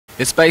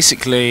It's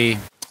basically,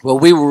 well,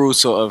 we were all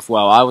sort of,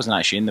 well, I wasn't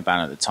actually in the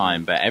band at the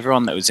time, but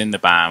everyone that was in the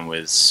band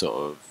was sort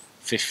of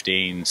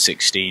 15,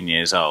 16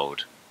 years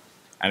old.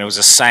 And it was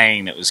a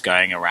saying that was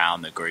going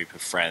around the group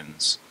of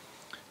friends.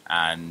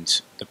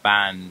 And the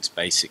band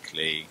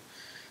basically,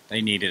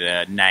 they needed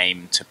a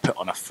name to put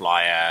on a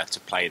flyer to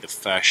play the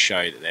first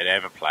show that they'd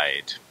ever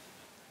played.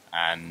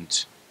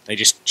 And they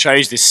just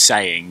chose this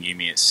saying, "You,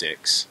 me at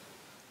 6."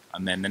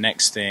 And then the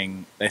next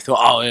thing, they thought,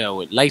 oh yeah,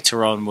 well,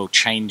 later on we'll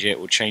change it,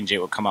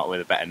 we'll come up with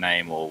a better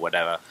name or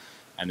whatever.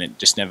 And it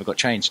just never got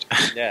changed.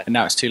 Yeah. And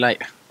now it's too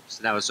late.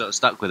 So now we're sort of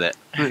stuck with it.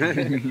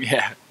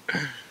 Yeah.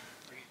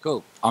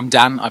 Cool. I'm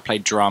Dan, I play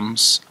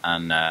drums,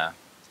 and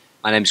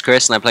My name's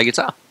Chris and I play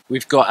guitar.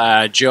 we've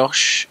got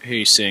Josh,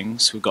 who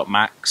sings, we've got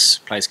Max,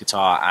 plays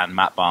guitar, and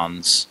Matt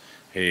Barnes,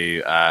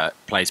 who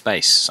plays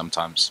bass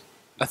sometimes.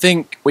 I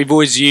think we've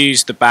always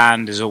used the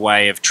band as a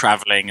way of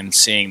travelling and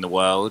seeing the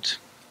world.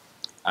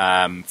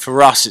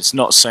 For us, it's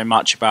not so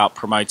much about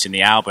promoting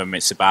the album,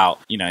 it's about,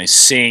 you know,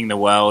 seeing the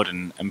world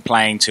and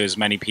playing to as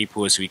many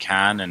people as we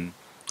can, and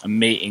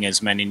meeting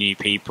as many new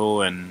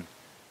people, and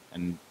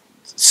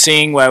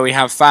seeing where we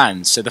have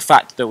fans. So the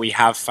fact that we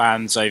have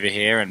fans over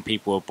here and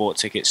people have bought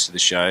tickets to the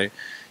show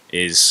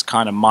is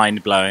kind of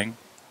mind-blowing,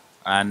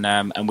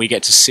 and we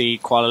get to see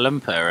Kuala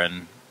Lumpur,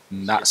 and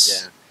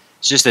that's... Yeah.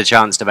 It's just a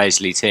chance to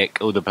basically tick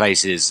all the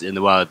places in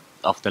the world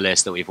off the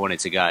list that we've wanted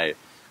to go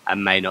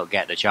and may not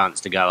get the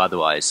chance to go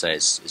otherwise, so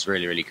it's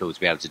really, really cool to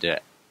be able to do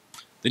it.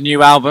 The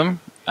new album,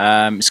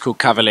 it's called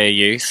Cavalier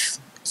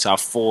Youth. It's our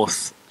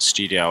 4th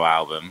studio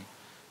album.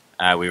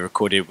 We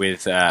recorded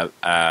with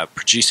a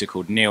producer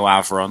called Neil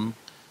Avron,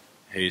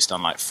 who's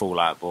done like Fall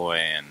Out Boy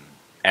and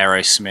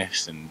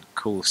Aerosmith and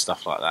cool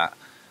stuff like that.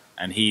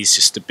 And he's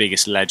just the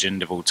biggest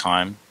legend of all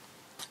time.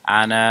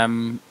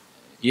 And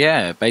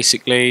yeah,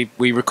 basically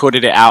we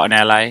recorded it out in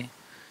LA,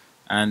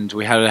 and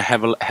we had a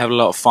hell of a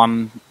lot of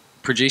fun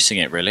producing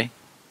it, really.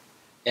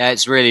 Yeah,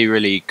 it's really,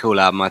 really cool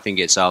album. I think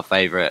it's our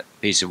favourite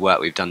piece of work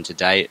we've done to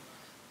date.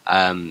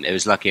 It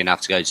was lucky enough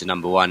to go to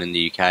 #1 in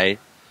the UK,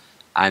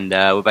 and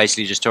we're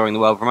basically just touring the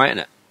world promoting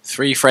it.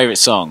 3 favourite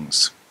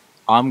songs.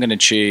 I'm going to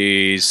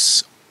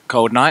choose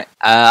Cold Night.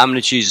 I'm going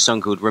to choose a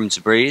song called Room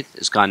to Breathe.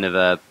 It's kind of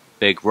a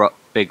big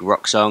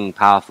rock song,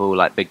 powerful,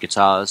 like big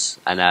guitars,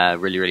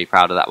 and really, really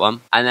proud of that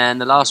one. And then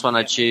the last one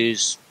I'd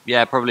choose,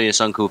 yeah, probably a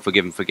song called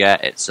Forgive and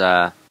Forget.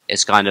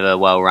 It's kind of a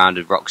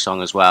well-rounded rock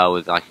song as well,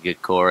 with like a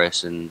good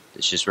chorus, and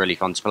it's just really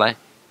fun to play.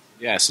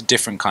 Yeah, it's a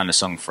different kind of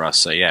song for us,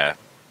 so yeah,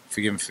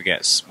 Forgive and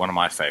Forget's one of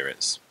my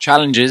favourites.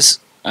 Challenges.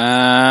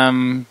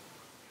 I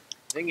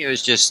think it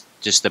was just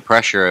the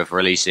pressure of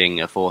releasing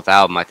a 4th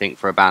album. I think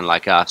for a band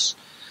like us,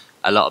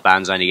 a lot of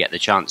bands only get the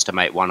chance to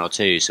make 1 or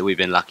 2, so we've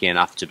been lucky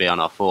enough to be on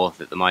our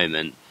 4th at the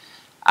moment.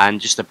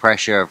 And just the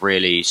pressure of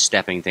really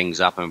stepping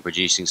things up and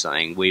producing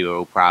something we were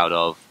all proud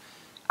of,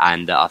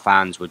 and that our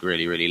fans would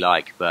really, really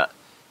like, but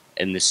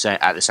at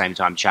the same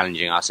time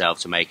challenging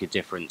ourselves to make a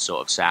different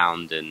sort of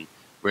sound and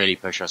really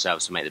push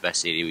ourselves to make the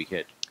best CD we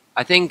could.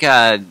 I think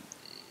for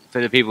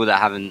the people that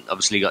haven't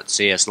obviously got to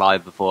see us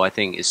live before, I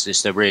think it's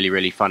just a really,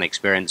 really fun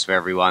experience for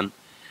everyone.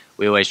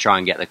 We always try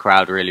and get the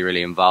crowd really,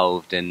 really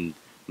involved and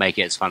make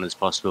it as fun as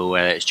possible,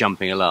 whether it's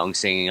jumping along,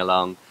 singing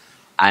along,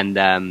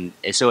 and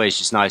it's always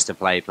just nice to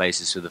play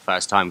places for the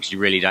first time because you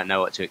really don't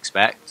know what to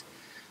expect.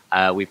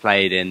 We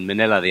played in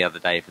Manila the other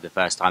day for the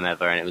first time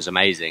ever, and it was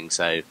amazing,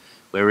 so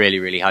we're really,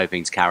 really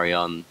hoping to carry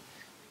on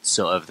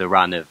sort of the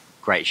run of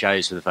great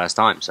shows for the first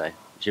time, so it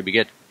should be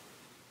good.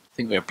 I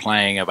think we're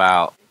playing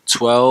about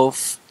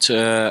 12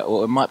 to,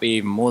 or it might be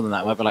even more than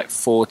that, maybe like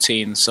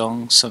 14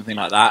 songs, something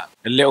like that.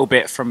 A little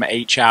bit from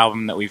each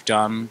album that we've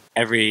done.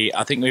 I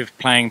think we're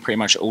playing pretty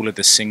much all of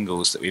the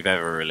singles that we've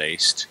ever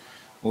released,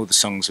 all the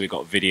songs we've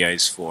got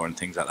videos for and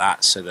things like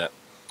that, so that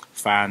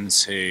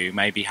fans who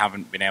maybe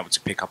haven't been able to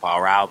pick up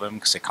our album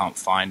because they can't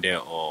find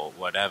it or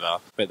whatever,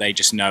 but they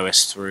just know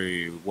us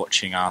through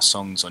watching our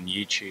songs on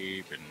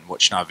YouTube and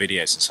watching our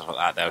videos and stuff like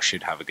that, they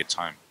should have a good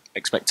time.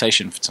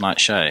 Expectation for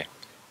tonight's show?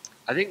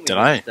 I think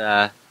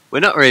we're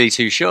not really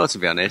too sure, to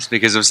be honest,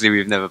 because obviously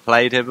we've never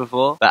played here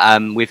before,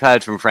 but we've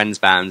heard from friends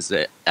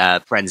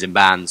in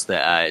bands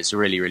that it's a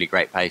really, really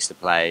great place to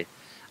play.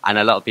 And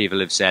a lot of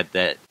people have said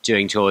that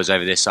doing tours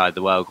over this side of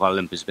the world,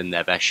 Kuala Lumpur's been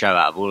their best show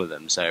out of all of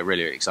them. So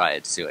really, really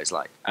excited to see what it's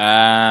like.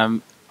 I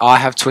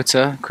have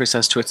Twitter. Chris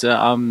has Twitter.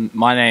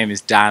 My name is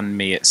Dan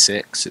Me at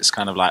 6. It's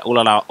kind of like all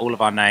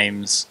of our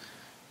names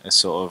are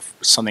sort of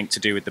something to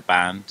do with the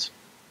band.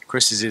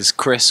 Chris's is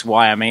Chris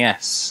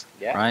YMES.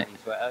 Yeah, right. On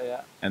Twitter,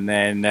 yeah. And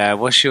then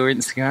what's your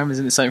Instagram?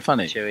 Isn't it something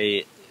funny?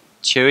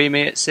 Chewy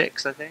Me at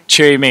 6, I think.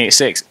 Chewy Me at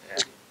 6.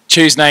 Yeah.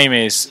 Chew's name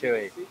is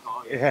Chewy.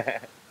 Yeah.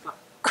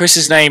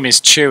 Chris's name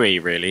is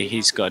Chewy, really.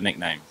 He's got a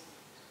nickname.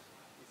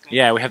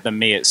 Yeah, we have the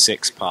Me at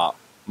 6 part.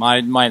 My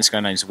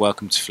Instagram name is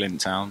Welcome to Flint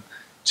Town,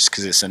 just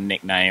because it's a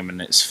nickname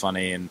and it's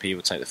funny and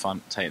people take the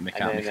mick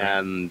out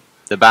of me.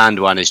 The band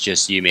one is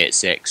just You Me at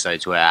 6, so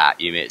we're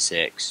at You Me at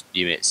 6,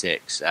 You Me at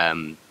 6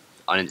 on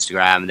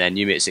Instagram, and then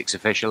You Me at 6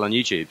 official on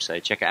YouTube, so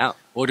check it out.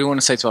 What do you want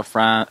to say to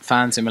our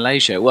fans in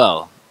Malaysia?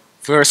 Well,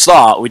 For a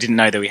start, we didn't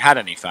know that we had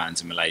any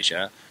fans in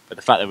Malaysia, but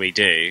the fact that we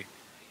do,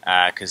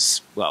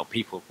 because well,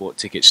 people bought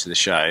tickets to the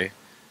show.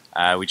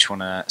 We just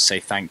want to say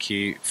thank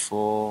you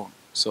for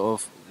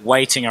sort of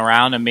waiting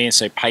around and being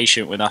so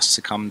patient with us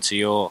to come to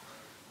your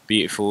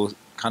beautiful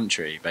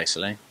country,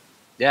 basically.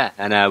 Yeah,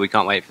 and we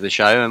can't wait for the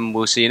show, and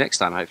we'll see you next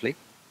time, hopefully.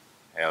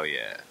 Hell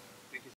yeah.